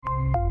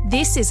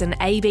This is an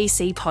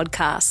ABC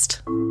podcast.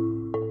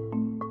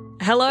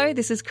 Hello,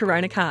 this is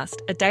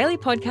CoronaCast, a daily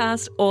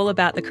podcast all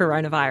about the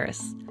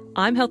coronavirus.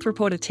 I'm health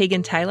reporter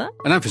Tegan Taylor.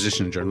 And I'm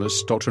physician and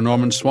journalist Dr.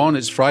 Norman Swan.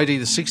 It's Friday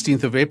the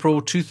 16th of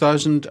April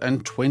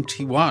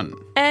 2021.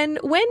 And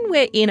when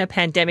we're in a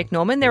pandemic,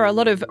 Norman, there are a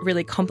lot of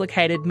really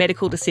complicated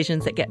medical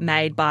decisions that get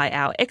made by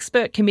our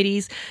expert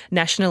committees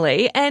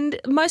nationally, and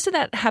most of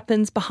that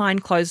happens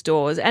behind closed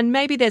doors. And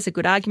maybe there's a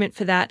good argument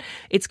for that.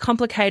 It's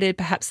complicated.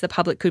 Perhaps the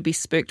public could be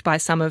spooked by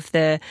some of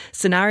the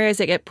scenarios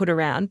that get put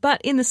around. But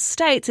in the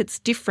States, it's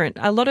different.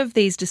 A lot of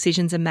these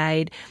decisions are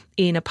made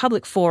in a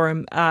public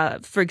forum.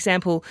 For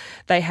example,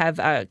 they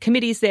have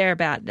committees there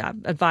about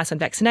advice on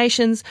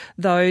vaccinations.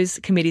 Those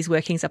committees'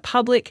 workings are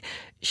public.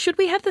 Should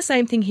we have the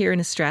same thing here in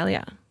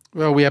Australia?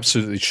 Well, we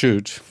absolutely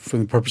should, for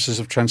the purposes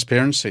of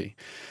transparency.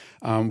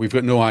 We've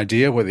got no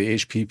idea what the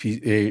HPC,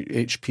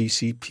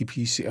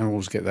 I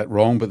always get that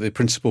wrong, but the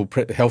Principal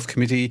Health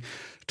Committee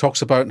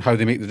talks about how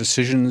they make the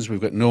decisions. We've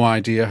got no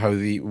idea how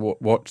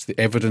what the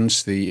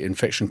evidence the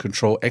infection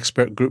control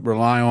expert group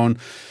rely on,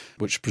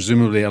 which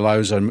presumably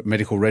allows our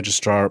medical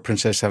registrar,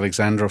 Princess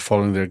Alexandra,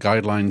 following their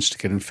guidelines to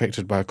get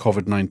infected by a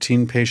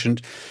COVID-19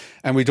 patient.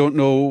 And we don't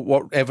know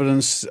what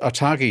evidence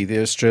ATAGI, the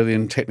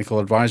Australian Technical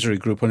Advisory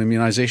Group on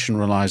Immunisation,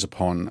 relies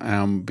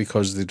upon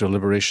because the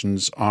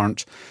deliberations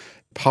aren't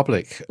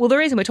public. Well, the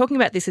reason we're talking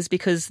about this is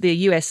because the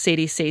US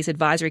CDC's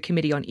Advisory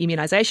Committee on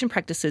Immunisation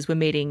Practices were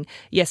meeting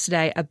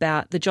yesterday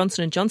about the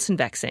Johnson & Johnson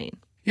vaccine.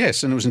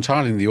 Yes, and it was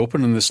entirely in the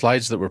open, and the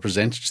slides that were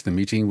presented to the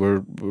meeting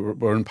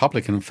were in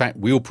public. And in fact,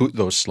 we'll put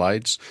those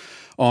slides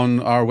on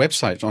our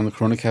website, on the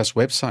CoronaCast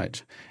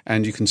website,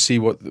 and you can see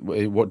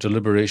what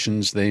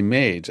deliberations they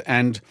made.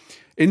 And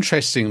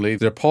interestingly,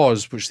 their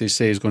pause, which they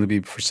say is going to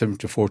be for 7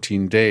 to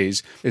 14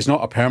 days, is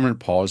not a permanent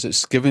pause.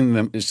 It's giving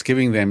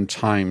them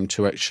time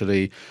to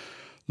actually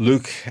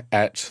look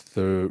at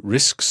the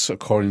risks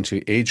according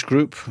to age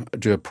group,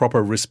 do a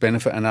proper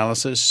risk-benefit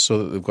analysis so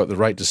that they've got the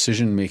right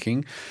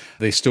decision-making.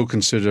 They still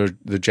consider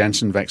the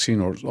Janssen vaccine,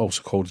 or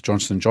also called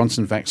Johnson &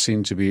 Johnson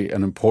vaccine, to be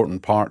an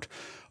important part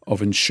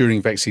of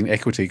ensuring vaccine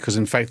equity, because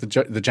in fact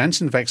the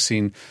Janssen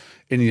vaccine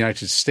in the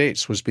United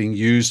States was being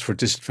used for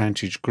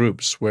disadvantaged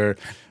groups where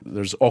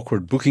there's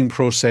awkward booking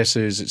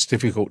processes, it's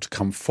difficult to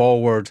come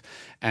forward,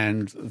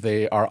 and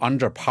they are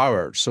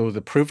underpowered. So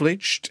the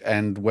privileged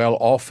and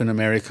well-off in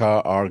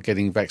America are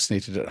getting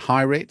vaccinated at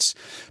high rates,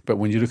 but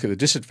when you look at the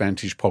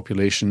disadvantaged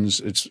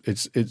populations,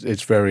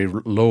 it's very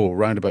low,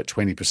 around about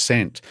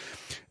 20%.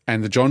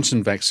 And the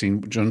Johnson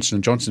 &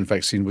 Johnson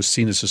vaccine was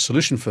seen as a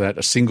solution for that,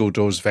 a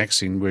single-dose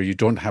vaccine where you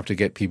don't have to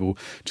get people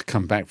to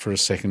come back for a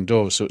second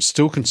dose. So it's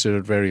still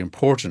considered very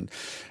important.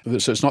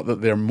 So it's not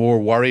that they're more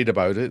worried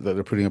about it, that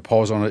they're putting a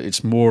pause on it.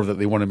 It's more that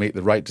they want to make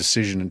the right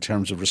decision in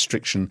terms of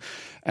restriction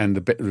and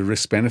the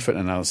risk-benefit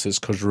analysis,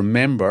 because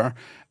remember,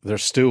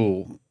 there's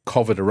still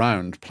COVID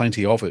around,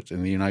 plenty of it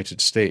in the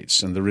United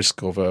States, and the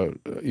risk of an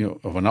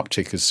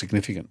uptick is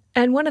significant.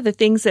 And one of the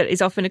things that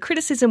is often a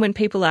criticism when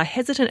people are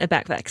hesitant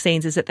about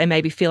vaccines is that they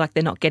maybe feel like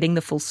they're not getting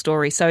the full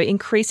story. So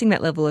increasing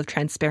that level of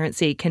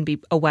transparency can be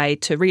a way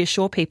to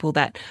reassure people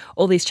that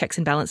all these checks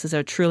and balances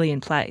are truly in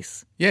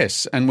place.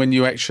 Yes, and when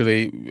you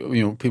actually,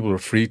 people are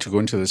free to go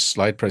into this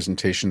slide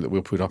presentation that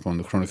we'll put up on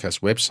the CoronaCast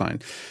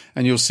website,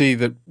 and you'll see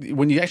that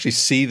when you actually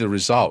see the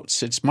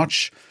results, it's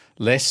much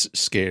less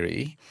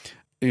scary.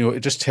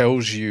 It just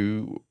tells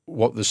you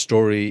what the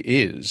story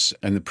is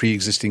and the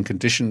pre-existing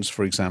conditions,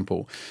 for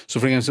example. So,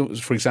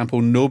 for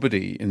example,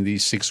 nobody in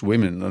these 6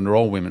 women, and they're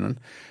all women,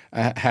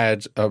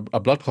 had a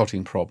blood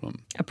clotting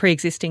problem. A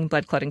pre-existing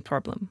blood clotting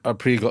problem. A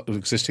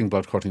pre-existing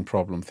blood clotting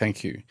problem,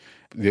 thank you.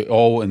 They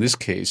all, in this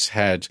case,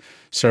 had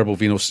cerebral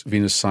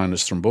venous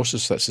sinus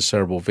thrombosis, that's a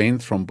cerebral vein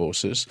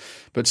thrombosis,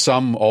 but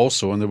some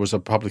also, and there was a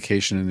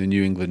publication in the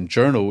New England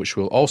Journal, which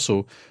we'll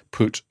also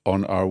put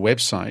on our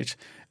website,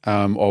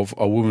 of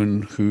a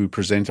woman who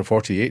presented, a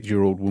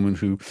 48-year-old woman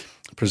who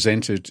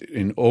presented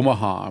in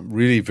Omaha,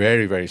 really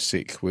very, very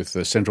sick with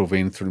the central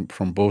vein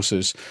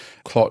thrombosis,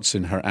 clots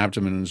in her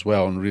abdomen as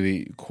well, and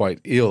really quite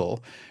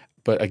ill.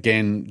 But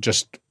again,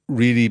 just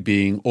really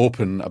being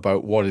open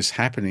about what is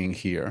happening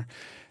here.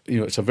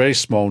 It's a very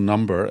small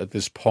number at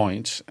this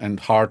point and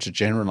hard to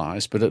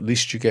generalize, but at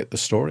least you get the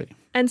story.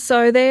 And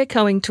so they're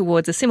going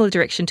towards a similar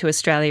direction to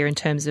Australia in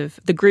terms of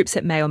the groups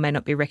that may or may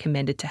not be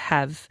recommended to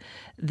have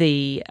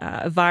the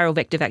viral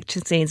vector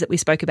vaccines that we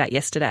spoke about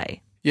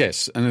yesterday.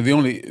 Yes, and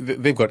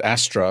they've got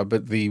Astra,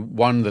 but the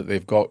one that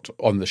they've got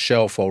on the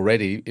shelf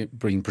already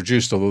being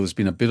produced, although there's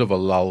been a bit of a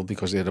lull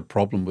because they had a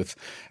problem with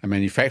a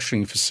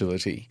manufacturing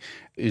facility,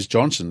 is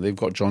Johnson. They've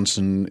got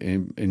Johnson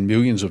in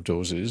millions of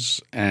doses,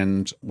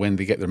 and when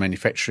they get their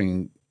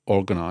manufacturing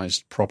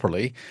organised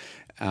properly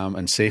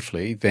and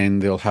safely, then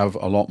they'll have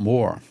a lot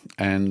more,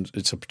 and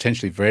it's a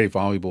potentially very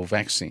valuable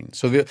vaccine.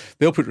 So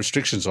they'll put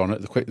restrictions on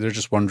it. They're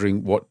just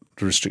wondering what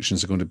the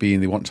restrictions are going to be,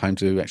 and they want time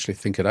to actually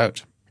think it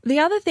out. The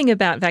other thing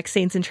about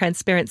vaccines and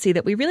transparency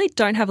that we really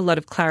don't have a lot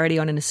of clarity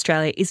on in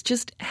Australia is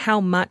just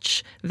how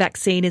much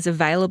vaccine is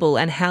available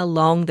and how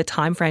long the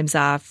timeframes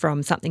are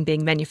from something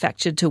being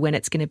manufactured to when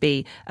it's going to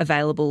be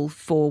available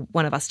for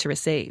one of us to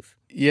receive.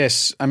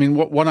 Yes. I mean,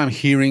 what I'm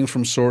hearing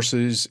from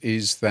sources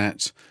is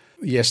that,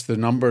 yes, the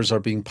numbers are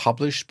being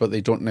published, but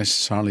they don't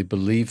necessarily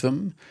believe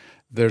them.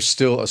 There's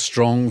still a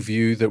strong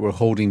view that we're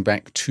holding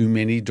back too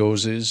many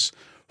doses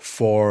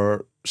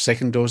for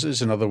second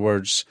doses. In other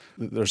words,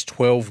 there's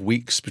 12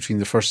 weeks between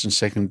the first and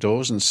second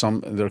dose,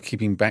 and they're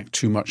keeping back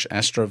too much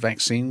Astra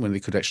vaccine when they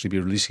could actually be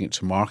releasing it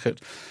to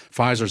market.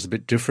 Pfizer's a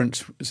bit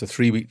different. It's a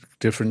 3-week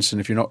difference, and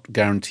if you're not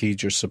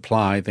guaranteed your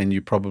supply, then you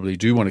probably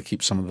do want to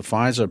keep some of the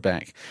Pfizer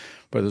back.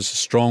 But there's a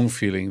strong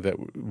feeling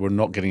that we're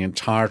not getting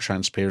entire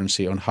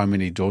transparency on how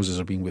many doses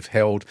are being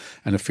withheld,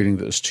 and a feeling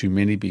that there's too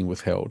many being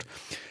withheld.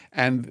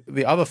 And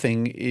the other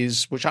thing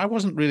is, which I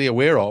wasn't really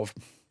aware of,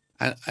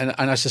 and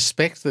I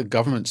suspect the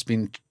government's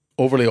been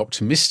overly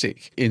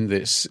optimistic in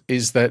this,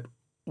 is that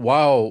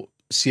while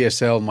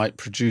CSL might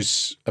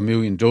produce 1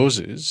 million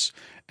doses,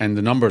 and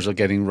the numbers are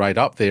getting right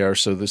up there,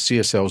 so the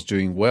CSL is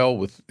doing well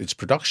with its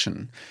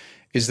production,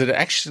 is that it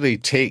actually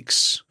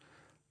takes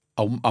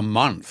a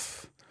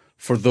month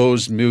for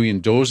those 1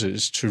 million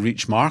doses to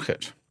reach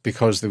market,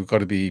 because they've got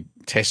to be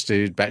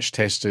tested, batch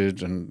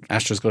tested, and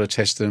Astra's got to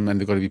test them, and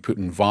they've got to be put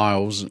in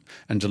vials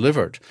and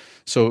delivered.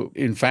 So,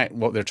 in fact,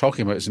 what they're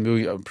talking about is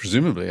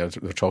presumably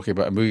they're talking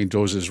about 1 million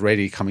doses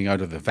ready coming out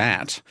of the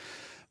vat,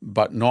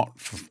 but not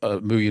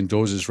 1 million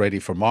doses ready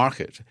for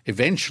market.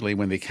 Eventually,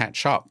 when they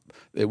catch up,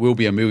 it will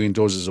be 1 million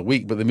doses a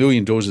week, but the 1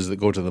 million doses that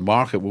go to the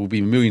market will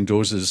be 1 million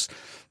doses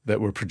that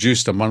were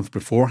produced a month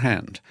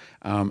beforehand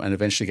and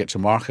eventually get to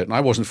market. And I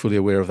wasn't fully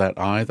aware of that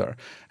either.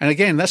 And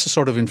again, that's the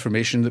sort of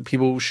information that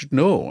people should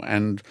know,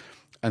 and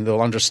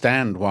they'll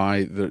understand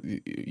why there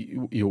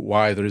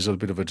is a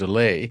bit of a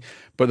delay.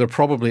 But there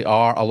probably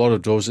are a lot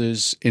of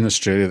doses in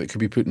Australia that could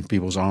be put in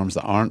people's arms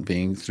that aren't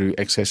being, through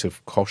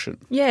excessive caution.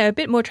 Yeah, a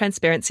bit more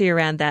transparency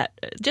around that.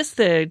 Just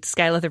the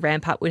scale of the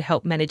ramp up would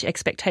help manage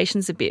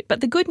expectations a bit.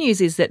 But the good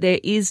news is that there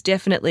is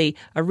definitely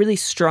a really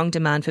strong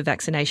demand for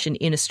vaccination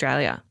in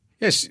Australia.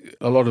 Yes,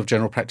 a lot of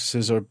general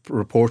practices are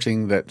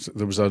reporting that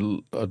there was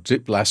a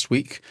dip last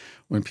week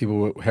when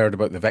people heard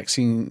about the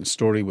vaccine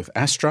story with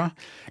Astra,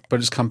 but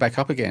it's come back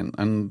up again,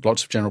 and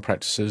lots of general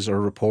practices are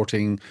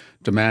reporting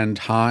demand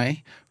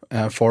high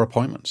for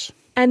appointments.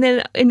 And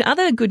then in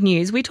other good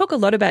news, we talk a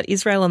lot about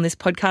Israel on this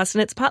podcast,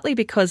 and it's partly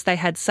because they've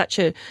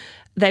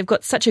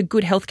got such a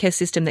good healthcare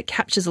system that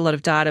captures a lot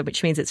of data,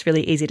 which means it's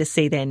really easy to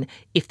see then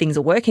if things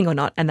are working or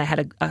not. And they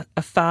had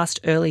a fast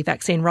early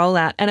vaccine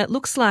rollout. And it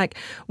looks like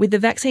with the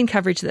vaccine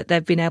coverage that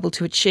they've been able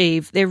to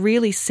achieve, they're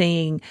really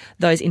seeing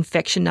those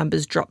infection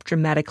numbers drop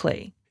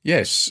dramatically.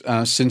 Yes,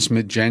 since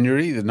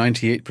mid-January, the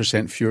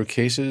 98% fewer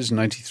cases,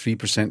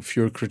 93%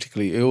 fewer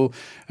critically ill,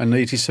 and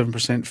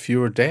 87%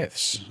 fewer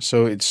deaths.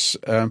 So it's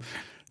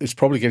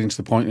probably getting to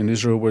the point in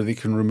Israel where they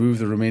can remove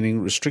the remaining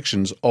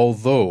restrictions,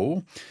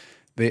 although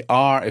they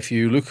are, if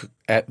you look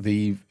at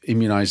the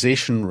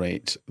immunisation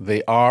rate,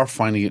 they are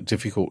finding it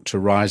difficult to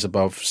rise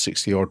above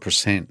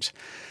 60-odd%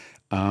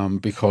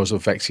 because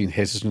of vaccine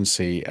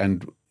hesitancy.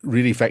 And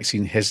really,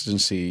 vaccine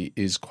hesitancy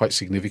is quite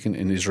significant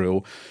in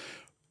Israel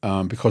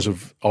because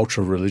of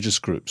ultra-religious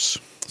groups.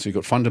 So you've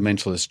got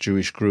fundamentalist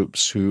Jewish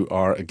groups who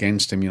are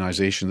against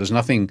immunisation. There's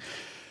nothing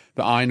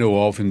that I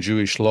know of in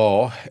Jewish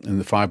law, in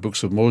the 5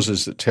 books of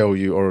Moses that tell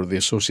you, or the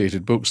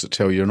associated books that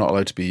tell you you're not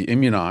allowed to be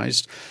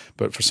immunized.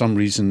 But for some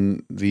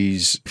reason,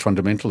 these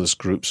fundamentalist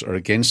groups are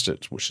against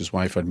it, which is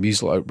why I've had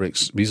measles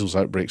outbreaks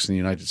in the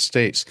United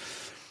States.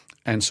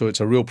 And so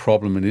it's a real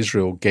problem in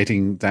Israel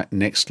getting that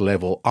next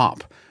level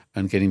up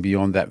and getting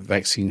beyond that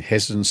vaccine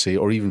hesitancy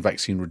or even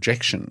vaccine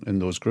rejection in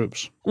those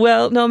groups.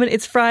 Well, Norman,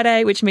 it's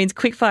Friday, which means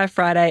Quickfire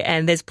Friday,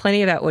 and there's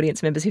plenty of our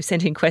audience members who've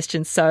sent in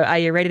questions. So are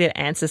you ready to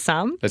answer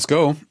some? Let's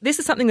go. This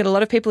is something that a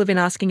lot of people have been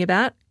asking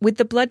about. With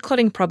the blood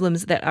clotting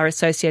problems that are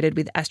associated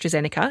with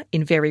AstraZeneca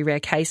in very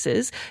rare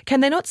cases, can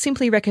they not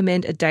simply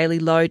recommend a daily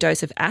low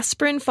dose of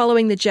aspirin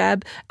following the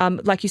jab,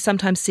 like you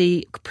sometimes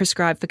see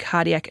prescribed for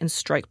cardiac and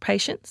stroke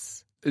patients?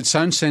 It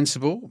sounds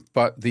sensible,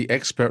 but the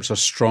experts are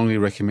strongly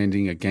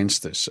recommending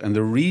against this. And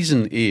the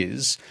reason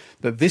is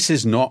that this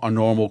is not a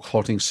normal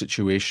clotting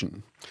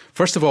situation.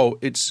 First of all,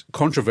 it's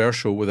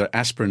controversial whether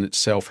aspirin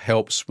itself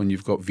helps when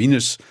you've got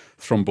venous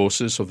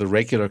thrombosis of the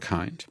regular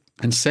kind.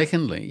 And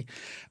secondly,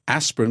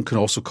 aspirin can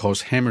also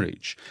cause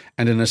hemorrhage.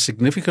 And in a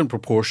significant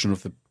proportion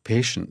of the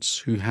patients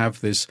who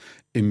have this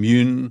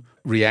immune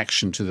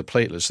reaction to the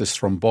platelets, this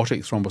thrombotic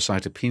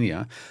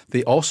thrombocytopenia,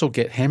 they also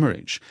get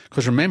hemorrhage.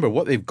 Because remember,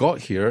 what they've got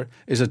here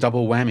is a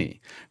double whammy.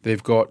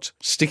 They've got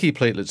sticky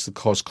platelets that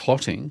cause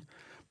clotting,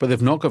 but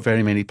they've not got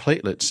very many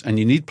platelets, and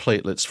you need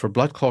platelets for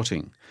blood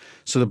clotting.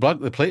 So the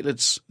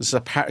platelets, this is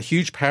a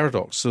huge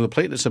paradox. So the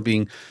platelets are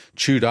being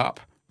chewed up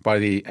by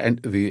the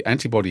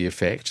antibody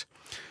effect.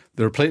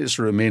 The platelets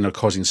that remain are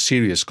causing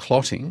serious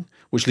clotting,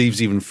 which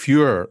leaves even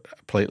fewer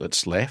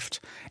platelets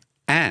left.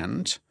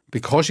 And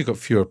because you've got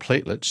fewer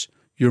platelets,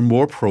 you're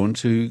more prone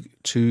to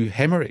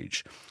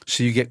hemorrhage.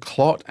 So you get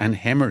clot and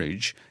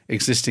hemorrhage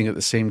existing at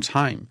the same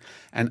time.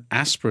 And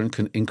aspirin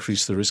can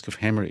increase the risk of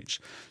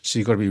hemorrhage. So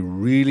you've got to be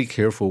really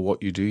careful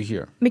what you do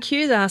here.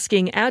 McHugh's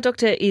asking, our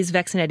doctor is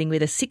vaccinating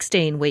with a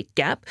 16-week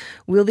gap.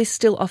 Will this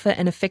still offer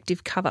an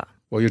effective cover?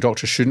 Well, your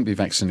doctor shouldn't be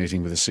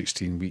vaccinating with a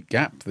 16-week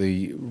gap.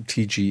 The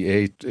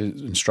TGA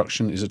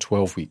instruction is a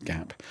 12-week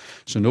gap.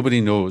 So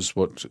nobody knows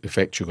what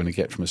effect you're going to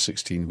get from a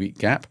 16-week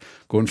gap.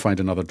 Go and find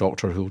another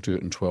doctor who'll do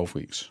it in 12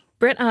 weeks.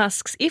 Brett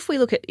asks, if we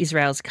look at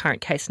Israel's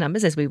current case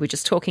numbers, as we were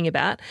just talking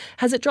about,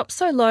 has it dropped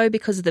so low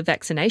because of the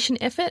vaccination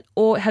effort,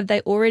 or have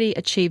they already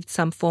achieved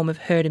some form of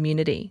herd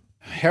immunity?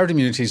 Herd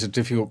immunity is a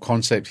difficult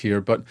concept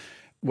here, but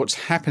what's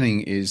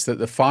happening is that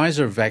the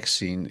Pfizer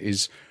vaccine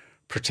is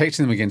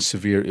protecting them against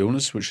severe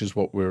illness, which is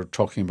what we're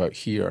talking about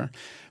here,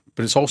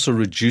 but it's also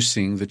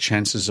reducing the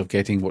chances of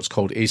getting what's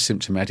called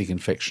asymptomatic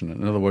infection.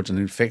 In other words, an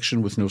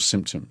infection with no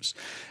symptoms.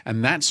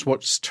 And that's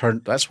what's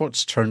turned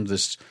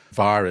this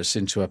virus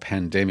into a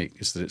pandemic,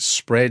 is that it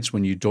spreads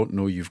when you don't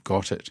know you've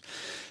got it.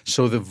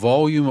 So the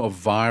volume of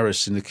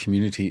virus in the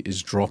community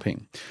is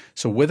dropping.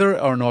 So whether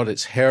or not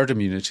it's herd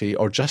immunity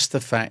or just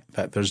the fact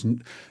that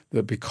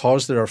that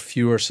because there are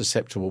fewer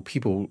susceptible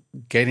people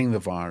getting the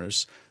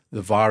virus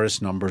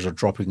numbers are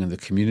dropping in the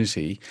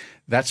community.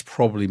 That's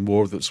probably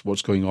more that's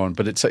what's going on.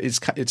 But it's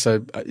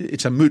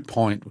a moot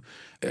point.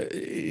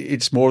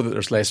 It's more that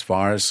there's less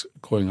virus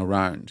going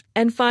around.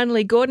 And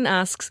finally, Gordon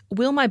asks,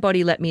 will my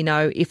body let me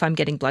know if I'm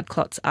getting blood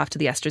clots after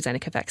the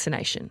AstraZeneca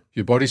vaccination?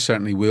 Your body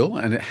certainly will,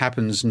 and it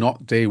happens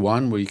not day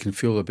one where you can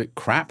feel a bit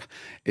crap.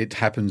 It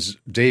happens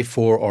day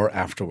 4 or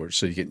afterwards.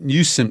 So you get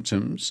new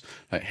symptoms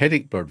like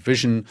headache, blurred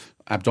vision,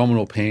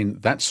 abdominal pain,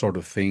 that sort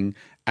of thing.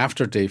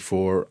 After day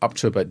 4, up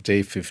to about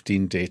day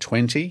 15, day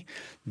 20,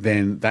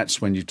 then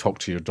that's when you talk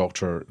to your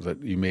doctor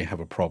that you may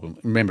have a problem.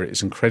 Remember,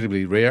 it's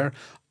incredibly rare,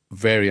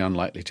 very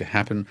unlikely to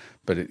happen,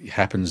 but it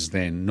happens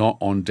then, not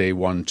on day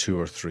 1, 2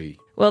 or 3.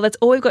 Well, that's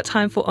all we've got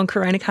time for on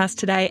Coronacast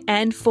today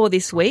and for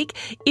this week.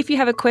 If you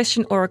have a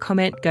question or a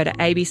comment, go to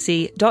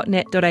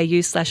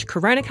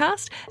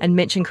abc.net.au/coronacast and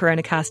mention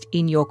Coronacast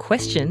in your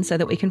question so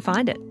that we can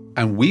find it.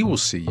 And we will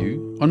see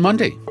you on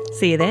Monday.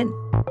 See you then.